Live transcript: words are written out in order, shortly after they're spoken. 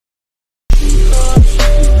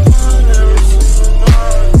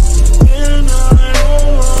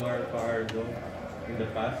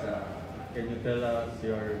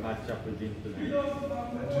your matchup with June tonight?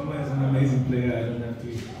 June is an amazing player. I don't have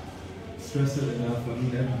to stress it enough. I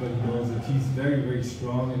mean, everybody knows that he's very, very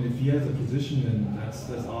strong, and if he has a position, then that's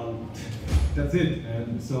all. That's it.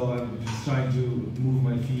 And so I'm just trying to move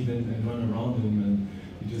my feet and run around him, and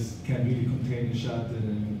you just can't really contain the shot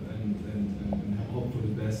and hope for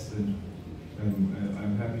the best. And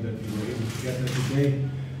I'm happy that we were able to get there today,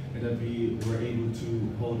 and that we were able to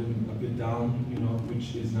hold him a bit down, you know,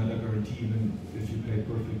 which is not a guarantee even if you play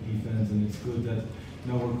perfect defense. And it's good that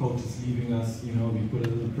now our coach is leaving us, you know, we put a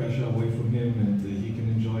little pressure away from him, and he can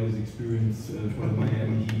enjoy his experience for the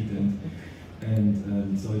Miami Heat.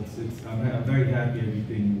 And so I'm very happy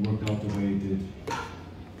everything worked out the way it did.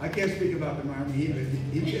 I can't speak about the Miami Heat, but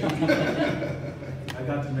he can. I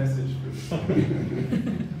got the message.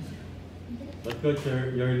 But coach,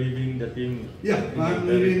 you're leaving the team. Yeah, I'm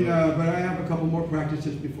leaving, but I have a couple more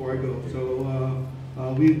practices before I go. So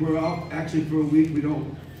we're off actually for a week. We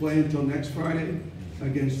don't play until next Friday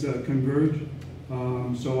against Converge.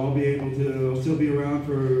 So I'll still be around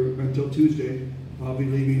until Tuesday. I'll be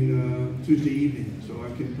leaving Tuesday evening, so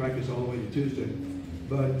I can practice all the way to Tuesday.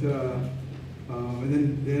 But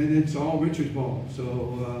and then it's all Richard's ball.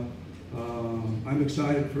 So I'm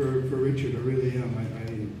excited for Richard. I really am.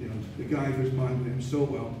 You know, the guys respond to him so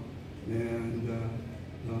well, and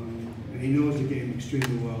he knows the game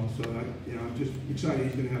extremely well. So I'm just excited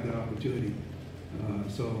he's going to have that opportunity.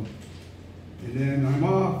 And then I'm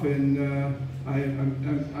off, and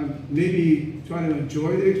I'm maybe trying to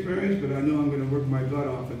enjoy the experience, but I know I'm going to work my butt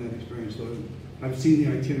off in that experience. So I've seen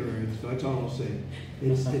the itinerary, so that's all I'll say.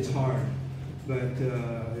 It's hard, but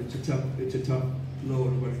it's a tough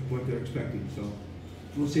load what they're expecting. So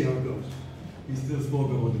we'll see how it goes. He still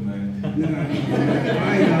spoke about the man.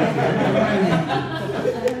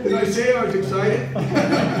 Did I say I was excited?